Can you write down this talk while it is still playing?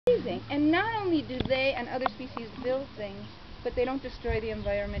amazing. And not only do they and other species build things, but they don't destroy the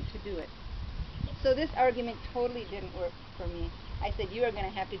environment to do it. So this argument totally didn't work for me. I said, you are going to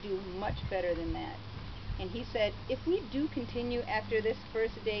have to do much better than that. And he said, if we do continue after this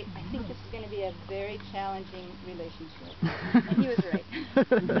first date, I think this is going to be a very challenging relationship. And he was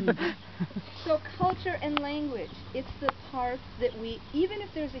right. So culture and language, it's the part that we, even if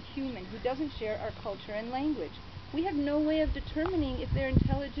there's a human who doesn't share our culture and language, we have no way of determining if they're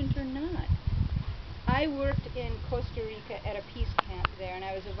intelligent or not. I worked in Costa Rica at a peace camp there, and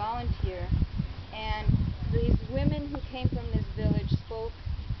I was a volunteer. And these women who came from this village spoke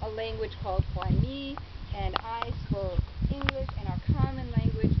a language called Huaymi,